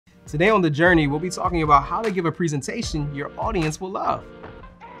Today on The Journey, we'll be talking about how to give a presentation your audience will love.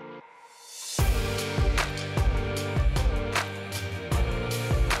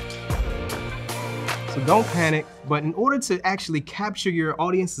 So don't panic, but in order to actually capture your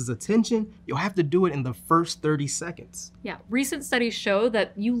audience's attention, you'll have to do it in the first 30 seconds. Yeah, recent studies show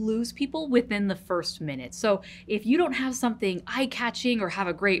that you lose people within the first minute. So if you don't have something eye-catching or have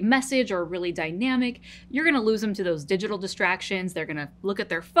a great message or really dynamic, you're gonna lose them to those digital distractions. They're gonna look at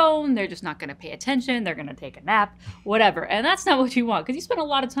their phone, they're just not gonna pay attention, they're gonna take a nap, whatever. And that's not what you want, because you spent a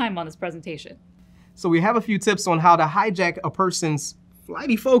lot of time on this presentation. So we have a few tips on how to hijack a person's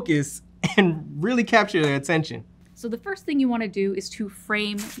flighty focus and really capture their attention. So the first thing you want to do is to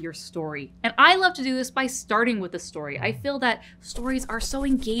frame your story. And I love to do this by starting with a story. I feel that stories are so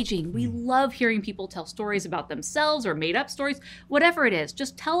engaging. We love hearing people tell stories about themselves or made up stories, whatever it is.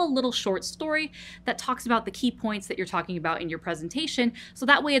 Just tell a little short story that talks about the key points that you're talking about in your presentation, so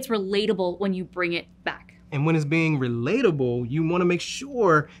that way it's relatable when you bring it back. And when it's being relatable, you want to make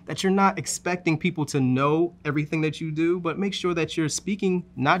sure that you're not expecting people to know everything that you do, but make sure that you're speaking,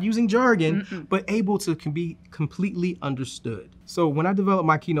 not using jargon, but able to be completely understood. So when I develop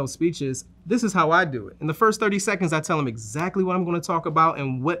my keynote speeches, this is how I do it. In the first 30 seconds, I tell them exactly what I'm going to talk about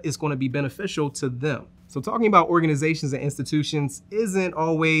and what is going to be beneficial to them. So talking about organizations and institutions isn't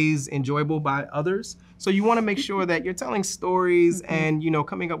always enjoyable by others. So you want to make sure that you're telling stories and,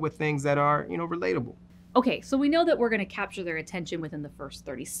 coming up with things that are, relatable. Okay, so we know that we're gonna capture their attention within the first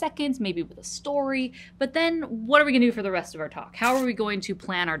 30 seconds, maybe with a story, but then what are we gonna do for the rest of our talk? How are we going to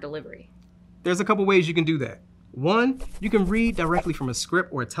plan our delivery? There's a couple ways you can do that. One, you can read directly from a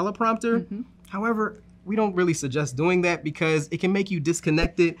script or a teleprompter. However, we don't really suggest doing that because it can make you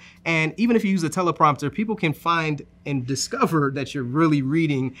disconnected. And even if you use a teleprompter, people can find and discover that you're really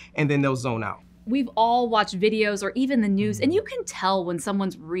reading and then they'll zone out. We've all watched videos or even the news, and you can tell when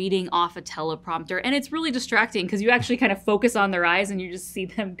someone's reading off a teleprompter, and it's really distracting because you actually kind of focus on their eyes and you just see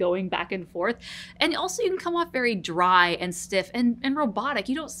them going back and forth. And also you can come off very dry and stiff and robotic.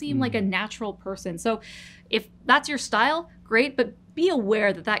 You don't seem like a natural person. So if that's your style, great, but be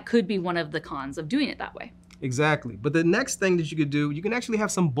aware that that could be one of the cons of doing it that way. Exactly. But the next thing that you could do, you can actually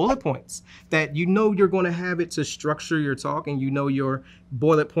have some bullet points that you're going to have it to structure your talk, and your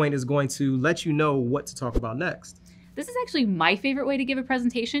bullet point is going to let you know what to talk about next. This is actually my favorite way to give a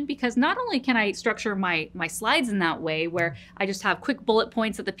presentation, because not only can I structure my slides in that way where I just have quick bullet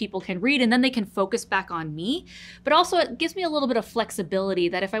points that the people can read and then they can focus back on me, but also it gives me a little bit of flexibility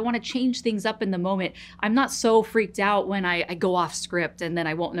that if I want to change things up in the moment, I'm not so freaked out when I go off script and then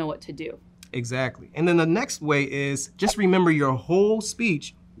I won't know what to do. Exactly. And then the next way is just remember your whole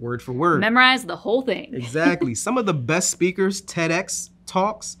speech word for word. Memorize the whole thing. Exactly. Some of the best speakers, TEDx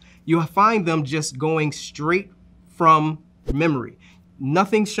talks, you'll find them just going straight from memory.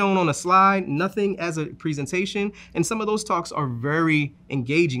 Nothing shown on a slide, nothing as a presentation. And some of those talks are very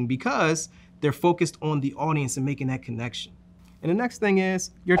engaging because they're focused on the audience and making that connection. And the next thing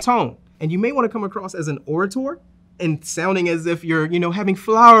is your tone. And you may want to come across as an orator and sounding as if you're, having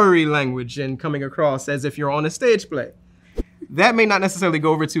flowery language and coming across as if you're on a stage play. That may not necessarily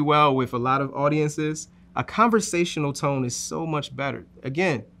go over too well with a lot of audiences. A conversational tone is so much better.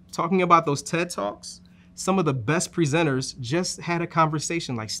 Again, talking about those TED Talks, some of the best presenters just had a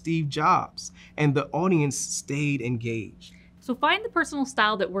conversation like Steve Jobs, and the audience stayed engaged. So find the personal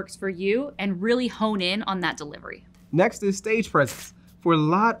style that works for you and really hone in on that delivery. Next is stage presence. For a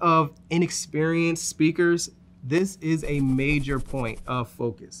lot of inexperienced speakers, this is a major point of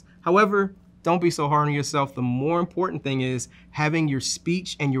focus. However, don't be so hard on yourself. The more important thing is having your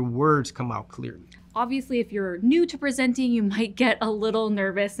speech and your words come out clearly. Obviously, if you're new to presenting, you might get a little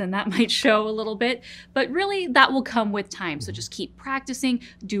nervous and that might show a little bit, but really that will come with time. So just keep practicing,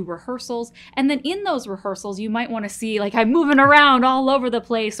 do rehearsals. And then in those rehearsals, you might want to see like I'm moving around all over the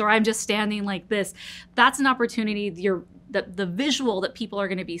place or I'm just standing like this. That's an opportunity. The visual that people are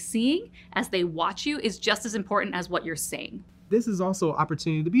going to be seeing as they watch you is just as important as what you're saying. This is also an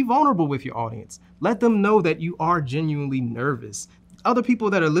opportunity to be vulnerable with your audience. Let them know that you are genuinely nervous. Other people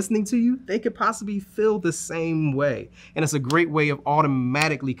that are listening to you, they could possibly feel the same way. And it's a great way of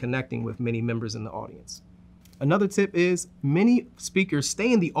automatically connecting with many members in the audience. Another tip is many speakers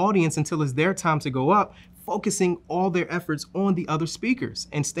stay in the audience until it's their time to go up, focusing all their efforts on the other speakers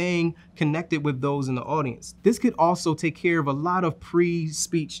and staying connected with those in the audience. This could also take care of a lot of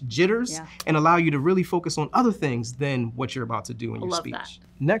pre-speech jitters and allow you to really focus on other things than what you're about to do in your speech. That.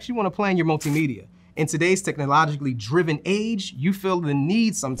 Next, you want to plan your multimedia. In today's technologically driven age, you feel the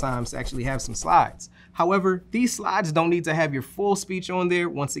need sometimes to actually have some slides. However, these slides don't need to have your full speech on there.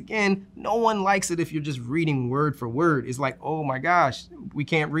 Once again, no one likes it if you're just reading word for word. It's like, oh my gosh, we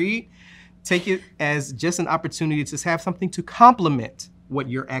can't read. Take it as just an opportunity to just have something to complement what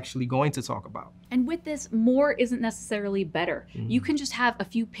you're actually going to talk about. And with this, more isn't necessarily better. You can just have a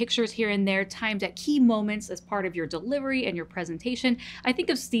few pictures here and there timed at key moments as part of your delivery and your presentation. I think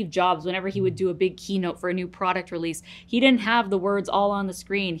of Steve Jobs whenever he would do a big keynote for a new product release. He didn't have the words all on the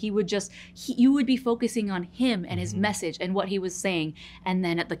screen. He would just, you would be focusing on him and his message and what he was saying. And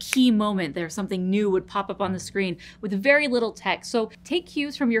then at the key moment, there's something new would pop up on the screen with very little text. So take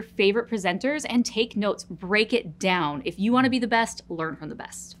cues from your favorite presenters and take notes, break it down. If you want to be the best, learn from the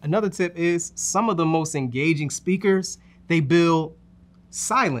best. Another tip is some of the most engaging speakers, they build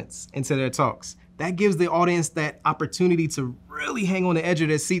silence into their talks. That gives the audience that opportunity to really hang on the edge of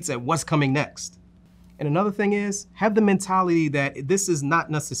their seats at what's coming next. And another thing is, have the mentality that this is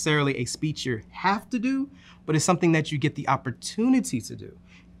not necessarily a speech you have to do, but it's something that you get the opportunity to do.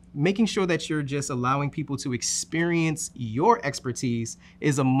 Making sure that you're just allowing people to experience your expertise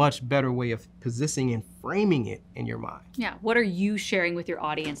is a much better way of positioning and framing it in your mind. Yeah, what are you sharing with your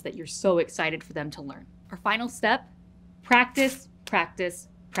audience that you're so excited for them to learn? Our final step, practice, practice,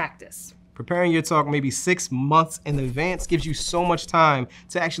 practice. Preparing your talk maybe 6 months in advance gives you so much time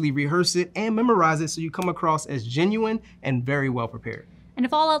to actually rehearse it and memorize it so you come across as genuine and very well prepared. And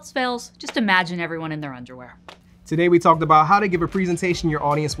if all else fails, just imagine everyone in their underwear. Today we talked about how to give a presentation your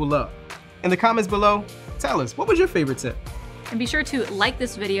audience will love. In the comments below, tell us, what was your favorite tip? And be sure to like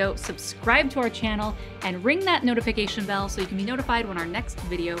this video, subscribe to our channel, and ring that notification bell so you can be notified when our next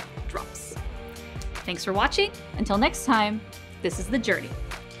video drops. Thanks for watching. Until next time, this is The Journey.